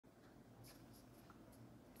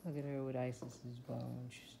Look at her with Isis's bone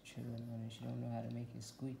chilling on it. She don't know how to make it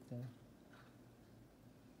squeak though.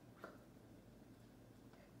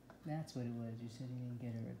 That's what it was. You said you didn't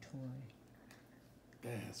get her a toy.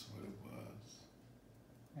 That's what it was.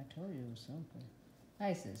 I told you it was something.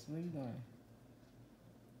 Isis, where you going?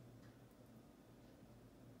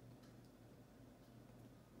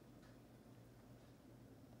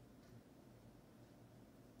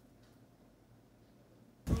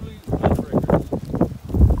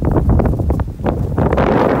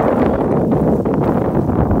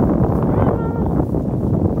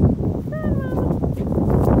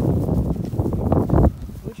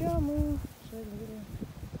 Would y'all move so I can get her?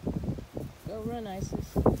 Go run,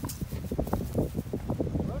 Isis. Run,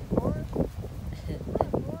 Forrest. Run,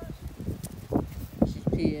 Forrest. She's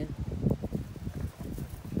peeing.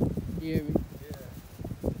 You hear me? Yeah.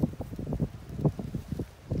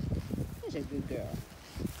 She's a good girl.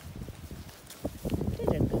 She's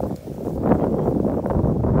a good girl.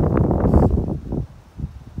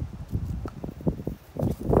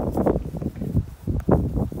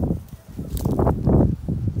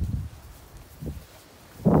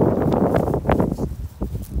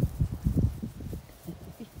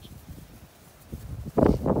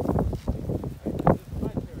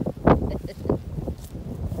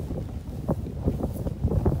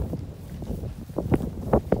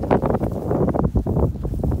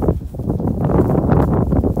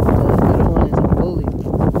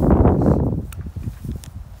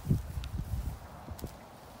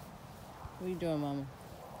 What you doing, Mama?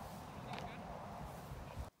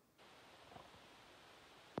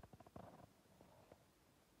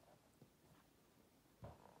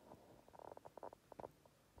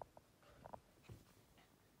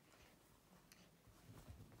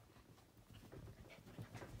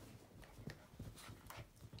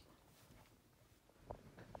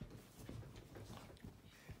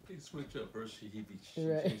 He switch up first. He be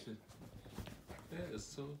Right. chasing. That is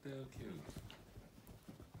so damn cute.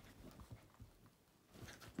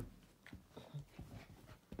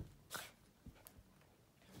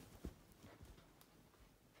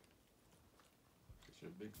 It's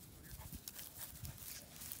your big.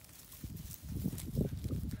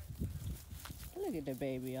 Look at the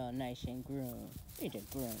baby all nice and groomed. Look at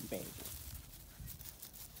the groomed baby.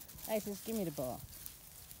 Isis, give me the ball.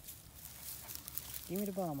 Give me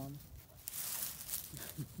the ball, Mama.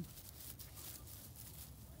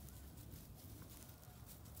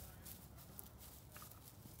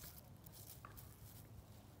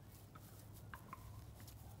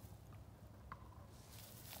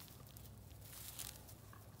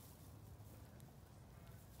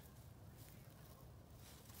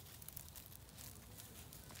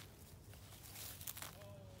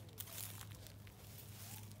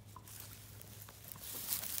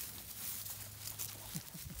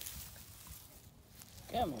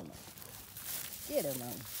 Come on, Mama. Get her,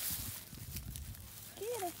 Mama.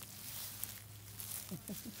 Get her.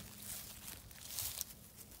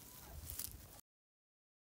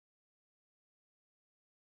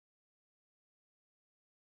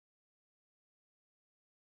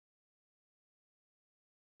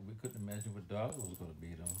 We couldn't imagine what dog was gonna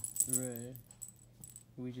be though. Right.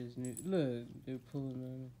 We just knew. Look, they're pulling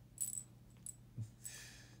on it.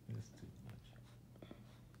 It's too much.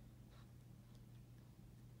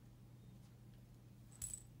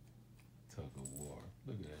 Tug of war.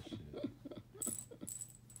 Look at that shit.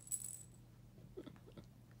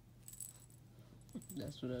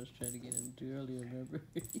 That's what I was trying to get him to do earlier, remember?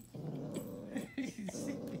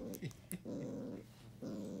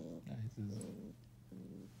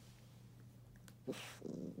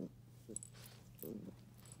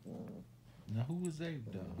 Now who was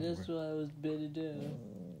that dog? That's why I was bending down.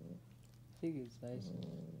 I think it's Isis.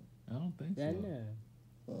 I don't think I so. know.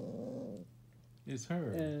 It's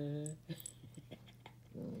her.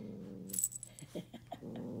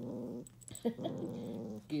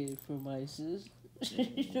 Get it from Isis.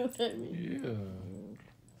 You know what I mean?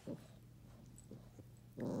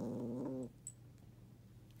 Yeah.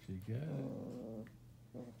 She got it.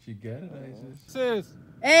 She got it, Isis. Sis.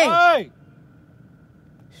 Hey! Hey!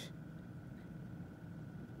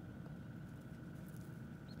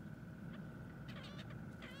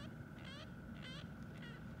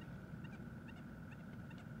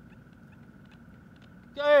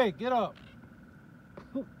 Hey, get up.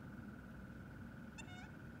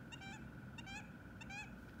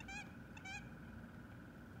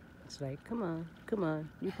 It's like, come on,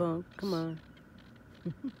 you punk, come on.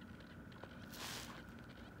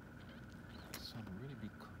 Son really be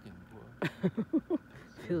cooking, boy.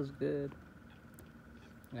 Feels good.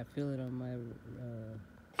 I feel it on my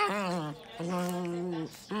They're all getting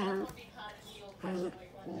to the...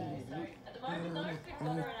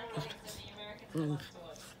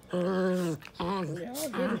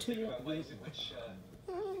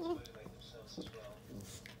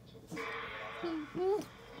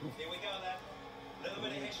 Here we go then. A little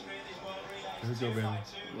bit of history of these world relays. Let's go, 2 baby. by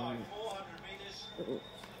 2 by 400 metres. And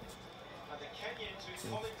the Kenyans who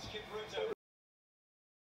Collins Kipruto.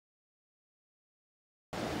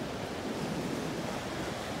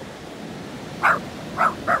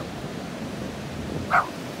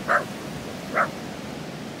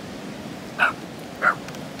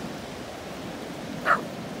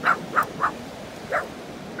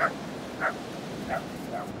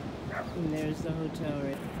 And there's the hotel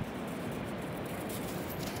right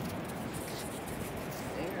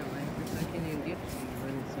there. Like, I can't even get to you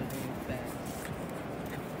running so damn fast.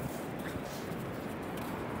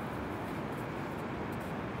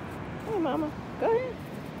 Hey, Mama. Go ahead.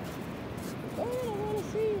 Go ahead. I want to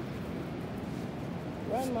see you.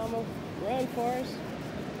 Run, Mama. Run, Forrest.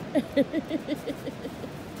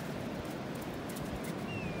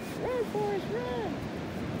 Run, Forrest, run.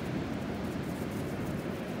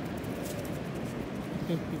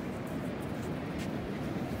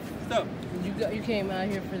 Stop. You came out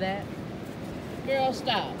here for that? Girl,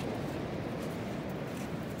 stop.